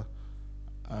hold of a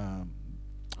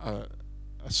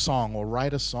song, or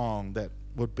write a song that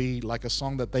would be like a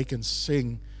song that they can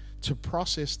sing to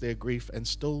process their grief and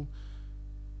still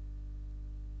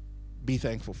be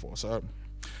thankful for. So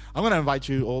I'm going to invite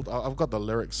you all. I've got the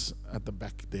lyrics at the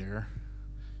back there.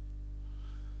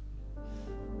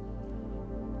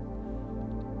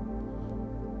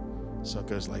 So it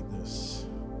goes like this.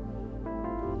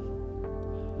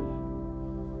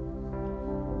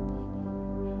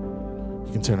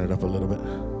 You can turn it up a little bit.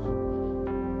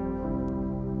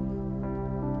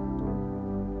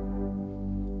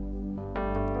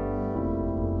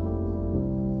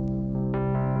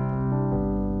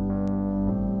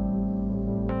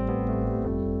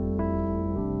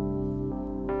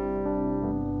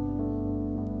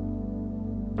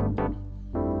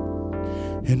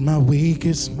 In my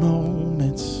weakest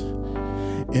moments,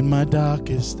 in my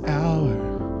darkest hour,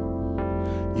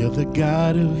 you're the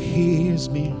God who hears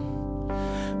me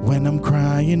when I'm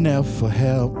crying out for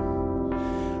help,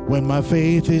 when my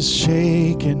faith is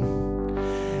shaken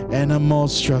and I'm all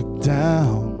struck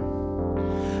down.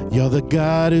 You're the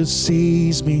God who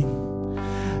sees me,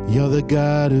 you're the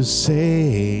God who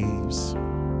saves.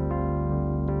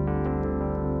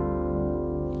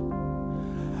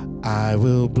 I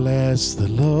will bless the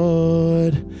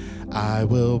Lord, I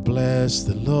will bless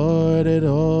the Lord at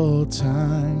all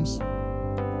times.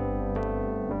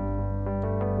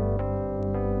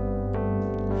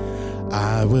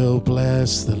 I will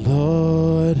bless the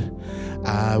Lord,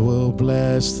 I will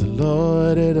bless the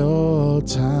Lord at all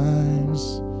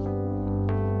times.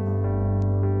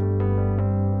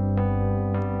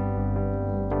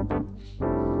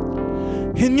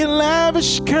 In your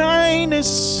lavish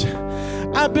kindness,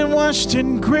 I've been washed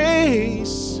in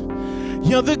grace.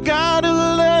 You're the God who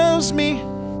loves me.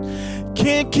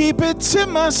 Can't keep it to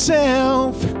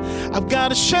myself. I've got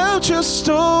to shout your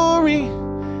story.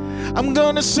 I'm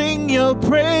gonna sing your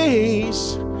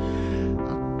praise.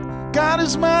 God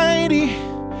is mighty.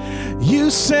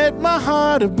 You set my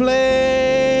heart ablaze.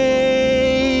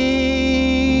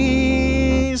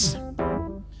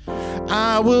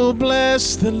 I will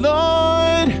bless the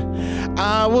Lord,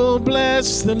 I will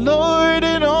bless the Lord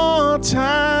at all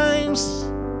times.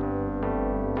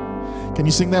 Can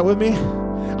you sing that with me?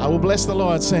 I will bless the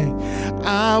Lord. Sing.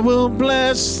 I will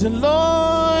bless the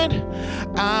Lord,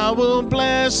 I will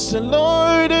bless the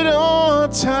Lord at all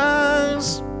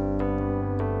times.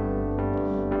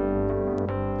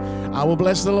 I will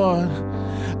bless the Lord,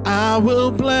 I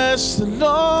will bless the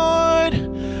Lord,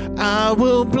 I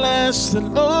will bless the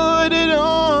Lord at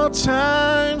all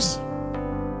times.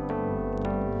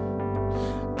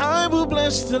 I will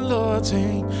bless the Lord,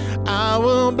 sing. I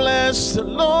will bless the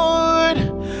Lord,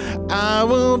 I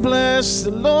will bless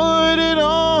the Lord at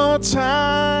all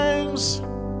times.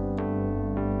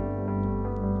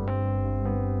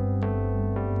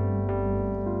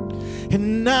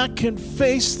 And I can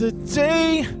face the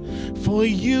day, for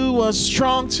you are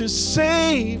strong to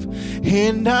save.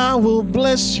 And I will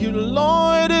bless you,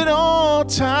 Lord, at all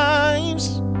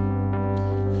times.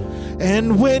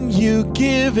 And when you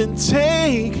give and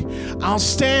take, I'll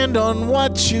stand on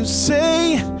what you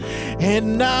say.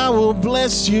 And I will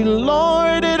bless you,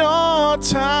 Lord, at all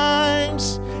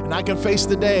times. And I can face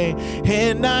the day,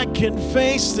 and I can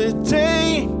face the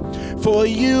day, for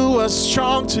you are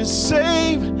strong to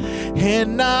save.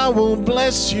 And I will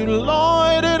bless you,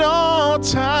 Lord, at all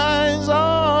times,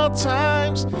 all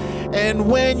times.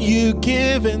 And when you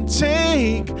give and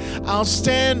take, I'll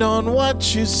stand on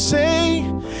what you say.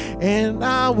 And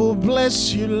I will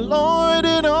bless you, Lord,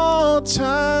 at all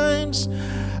times.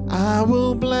 I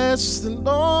will bless the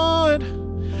Lord,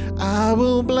 I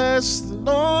will bless the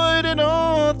Lord at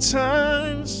all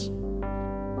times.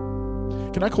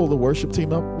 Can I call the worship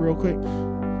team up real quick?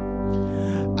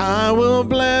 I will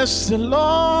bless the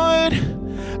Lord,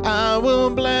 I will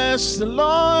bless the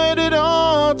Lord at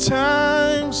all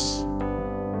times.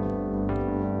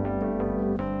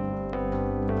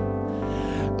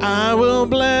 I will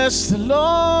bless the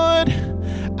Lord,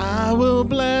 I will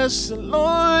bless the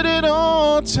Lord at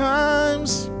all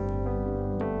times.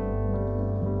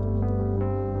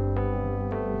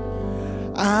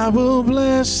 I will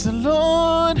bless the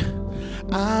Lord,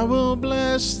 I will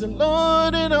bless the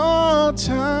Lord at all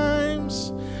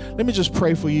times. Let me just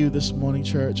pray for you this morning,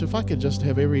 church. If I could just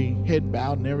have every head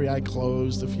bowed and every eye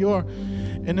closed. If you're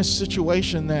in a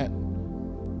situation that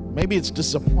maybe it's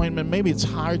disappointment, maybe it's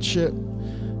hardship,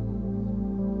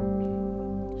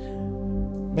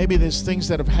 maybe there's things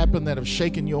that have happened that have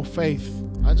shaken your faith,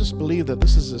 I just believe that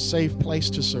this is a safe place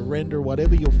to surrender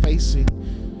whatever you're facing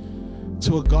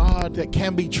to a God that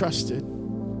can be trusted,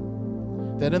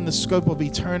 that in the scope of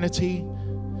eternity,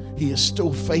 He is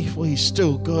still faithful, He's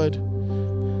still good,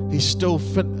 He's still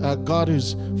a God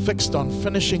who's fixed on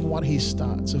finishing what He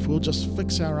starts. If we'll just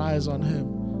fix our eyes on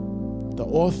Him, the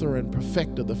author and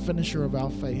perfecter, the finisher of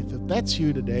our faith. If that's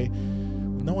you today,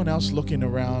 no one else looking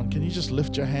around, can you just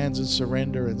lift your hands and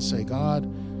surrender and say, God,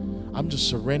 I'm just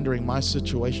surrendering my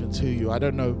situation to you. I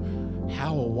don't know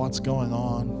how or what's going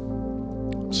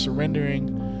on.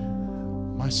 Surrendering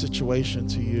my situation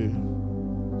to you.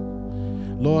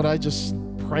 Lord, I just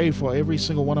pray for every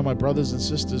single one of my brothers and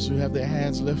sisters who have their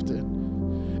hands lifted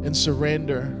in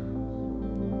surrender,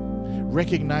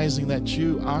 recognizing that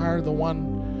you are the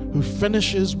one who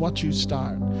finishes what you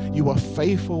start. You are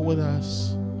faithful with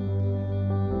us.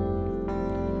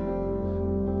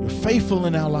 You're faithful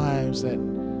in our lives, that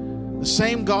the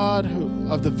same God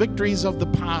of the victories of the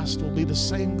past will be the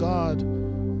same God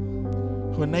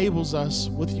who enables us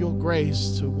with your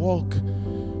grace to walk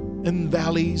in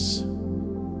valleys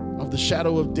of the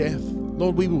shadow of death.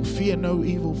 Lord, we will fear no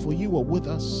evil, for you are with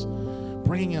us,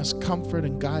 bringing us comfort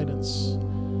and guidance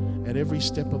at every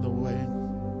step of the way.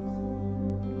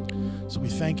 So we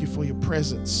thank you for your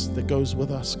presence that goes with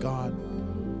us, God.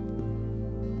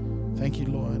 Thank you,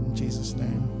 Lord, in Jesus'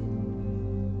 name.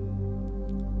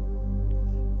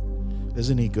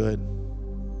 Isn't he good?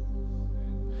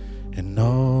 And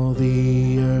all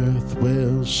the earth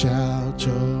will shout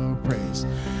your praise.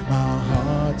 My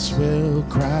hearts will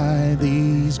cry,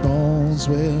 these bones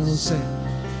will sing.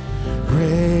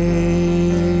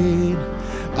 Great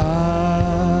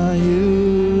are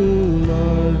you,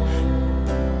 Lord.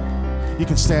 You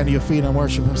can stand to your feet and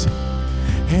worship him.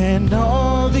 And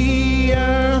all the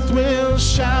earth will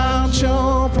shout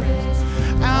your praise.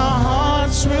 Our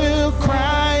hearts will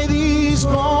cry, these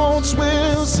bones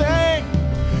will sing.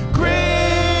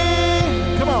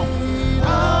 Great, come on,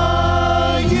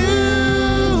 are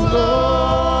you,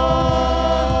 Lord.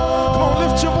 Come on,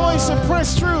 lift your voice and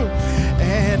press through.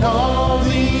 And all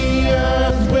the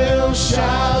earth will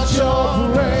shout your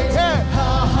praise.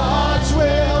 Our hearts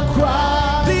will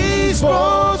cry, these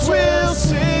bones will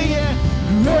sing.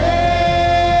 Great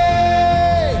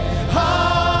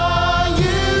are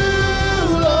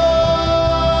you,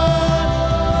 Lord.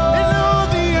 And all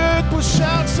the earth will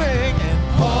shout, sing.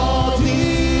 All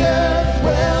the earth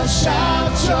will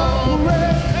shout your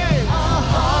praise. Our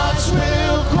hearts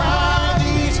will cry,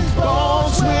 these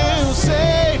bones will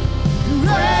sing.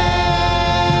 Great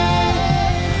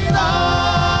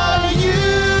are you,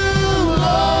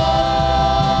 Lord.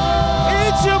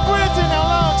 It's your breath in our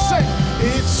lungs, say.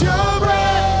 It's your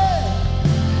breath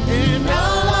in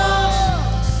our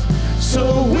lungs. So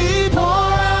we pour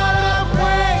out our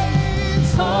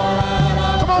praise.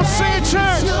 Come on, sing it,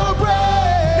 church.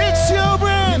 It's your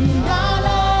breath in our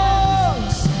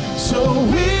lungs. So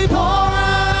we pour out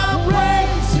our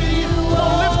praise to you. Come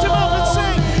on, lift him up and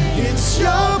sing. It's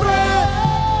your breath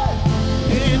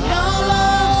in our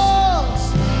lungs.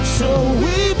 So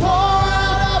we pour out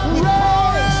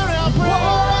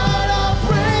our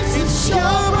praise. It's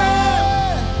your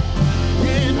breath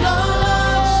in our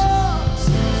lungs.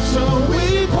 So we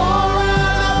pour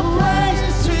out our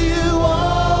praise to you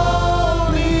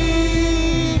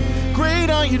only. Great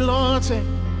are you, Lord. Say,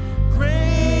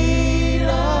 great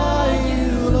are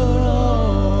you,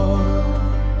 Lord.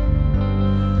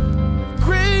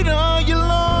 Great are you,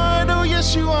 Lord. Oh,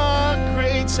 yes, you are.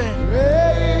 Great. Say,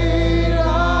 great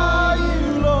are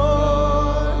you, Lord.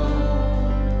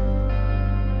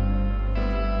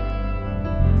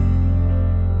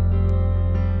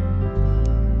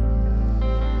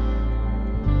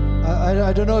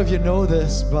 I don't know if you know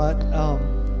this, but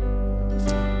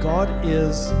God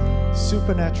is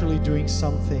supernaturally doing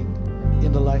something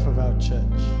in the life of our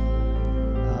church.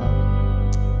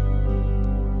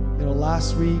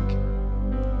 Last week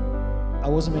I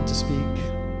wasn't meant to speak,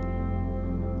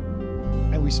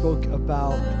 and we spoke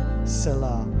about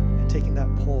Selah and taking that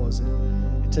pause.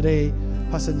 And today,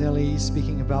 Pastor Neli is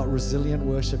speaking about resilient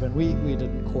worship, and we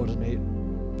didn't coordinate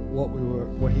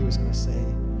what he was going to say.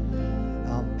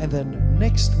 And then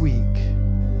next week,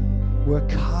 we're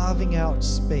carving out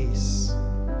space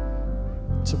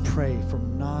to pray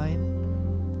from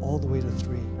 9 all the way to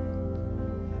 3.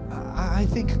 I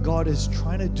think God is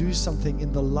trying to do something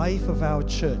in the life of our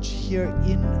church here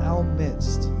in our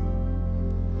midst,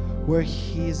 where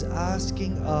He is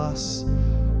asking us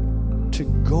to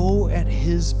go at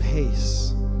His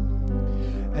pace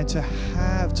and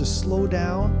to slow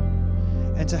down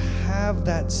and to have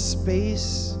that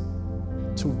space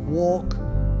to walk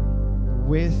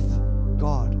with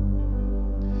God,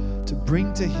 to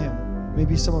bring to Him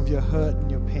maybe some of your hurt and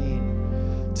your pain,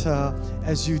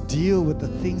 as you deal with the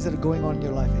things that are going on in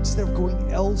your life, instead of going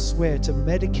elsewhere to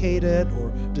medicate it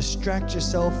or distract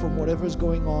yourself from whatever is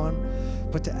going on,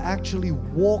 but to actually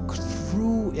walk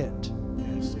through it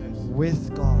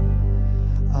with God.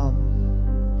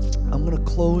 I'm going to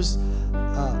close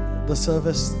the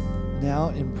service now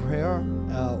in prayer.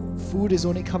 Food is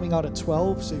only coming out at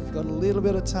 12, so if you've got a little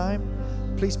bit of time,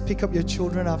 please pick up your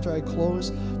children after I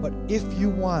close. But if you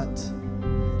want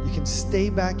you can stay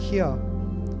back here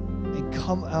and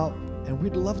come out, and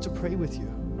we'd love to pray with you.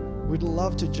 We'd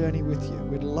love to journey with you.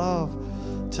 We'd love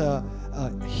to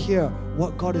hear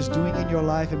what God is doing in your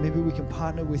life, and maybe we can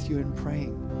partner with you in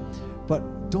praying.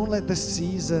 But don't let this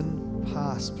season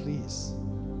pass, please.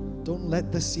 Don't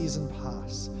let this season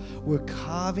pass. We're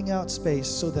carving out space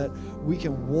so that we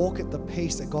can walk at the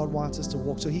pace that God wants us to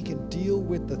walk, so He can deal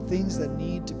with the things that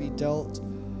need to be dealt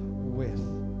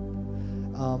with.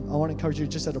 I want to encourage you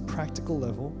just at a practical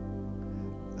level.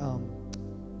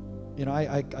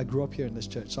 I grew up here in this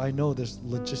church, so I know there's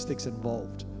logistics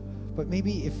involved. But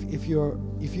maybe if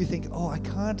you think, oh, I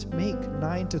can't make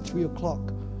 9 to 3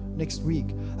 o'clock next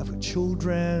week. I've got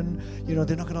children, they're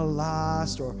not going to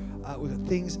last, or we've got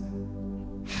things.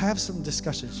 Have some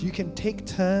discussions. You can take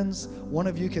turns. One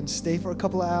of you can stay for a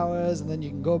couple of hours, and then you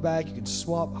can go back. You can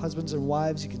swap husbands and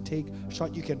wives. You can take a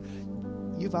shot.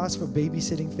 You've asked for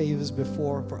babysitting favors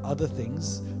before for other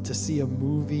things, to see a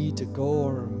movie, to go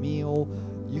or a meal.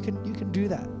 You can do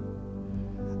that.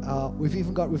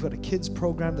 We've got a kids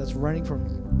program that's running from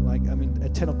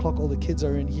at 10 o'clock all the kids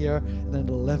are in here, and then at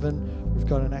 11 we've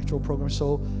got an actual program.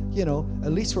 So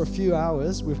at least for a few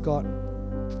hours we've got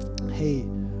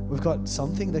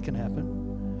something that can happen,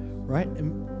 right?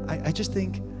 And I just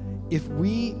think if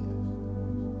we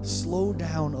slow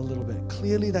down a little bit,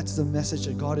 clearly that's the message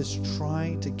that God is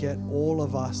trying to get all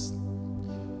of us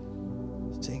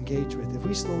to engage with. If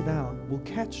we slow down, we'll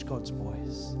catch God's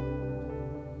voice.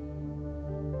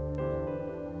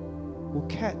 We'll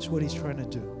catch what He's trying to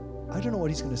do. I don't know what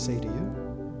He's going to say to you,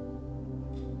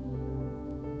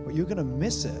 but you're going to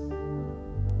miss it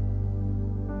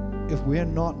if we're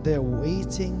not there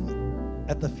waiting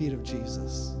at the feet of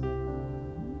Jesus.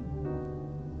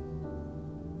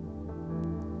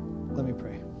 Let me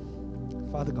pray.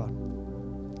 Father God,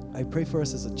 I pray for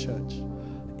us as a church.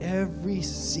 Every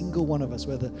single one of us,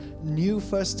 whether new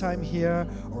first time here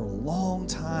or long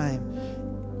time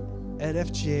at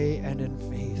FGA and in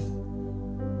faith.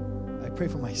 I pray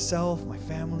for myself, my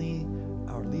family,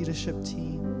 our leadership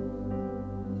team.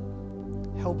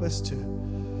 Help us to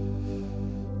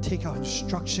take our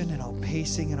instruction and our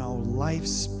pacing and our life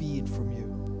speed from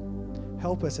you.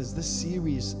 Help us as this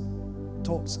series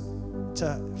talks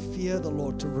to fear the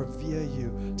Lord, to revere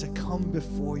you, to come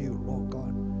before you, Lord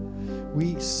God.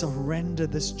 We surrender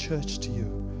this church to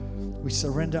you. We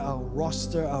surrender our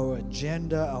roster, our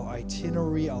agenda, our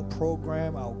itinerary, our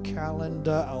program, our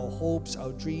calendar, our hopes,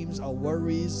 our dreams, our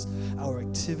worries, our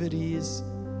activities.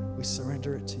 We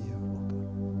surrender it to you, Lord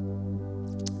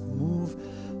God. Move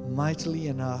mightily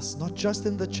in us, not just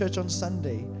in the church on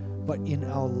Sunday, but in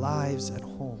our lives at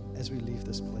home as we leave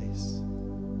this place.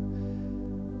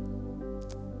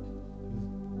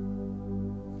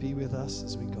 Be with us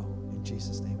as we go. In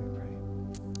Jesus' name we pray.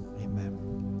 Amen.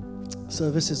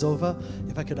 Service is over.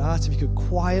 If I could ask if you could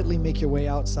quietly make your way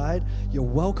outside, you're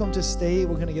welcome to stay.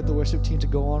 We're going to get the worship team to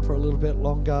go on for a little bit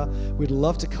longer. We'd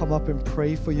love to come up and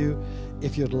pray for you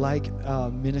if you'd like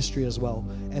ministry as well.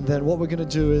 And then what we're going to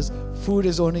do is food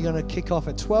is only going to kick off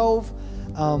at 12,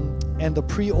 and the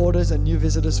pre-orders and new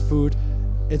visitors food,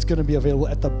 it's going to be available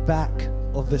at the back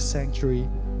of this sanctuary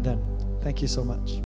then. Thank you so much.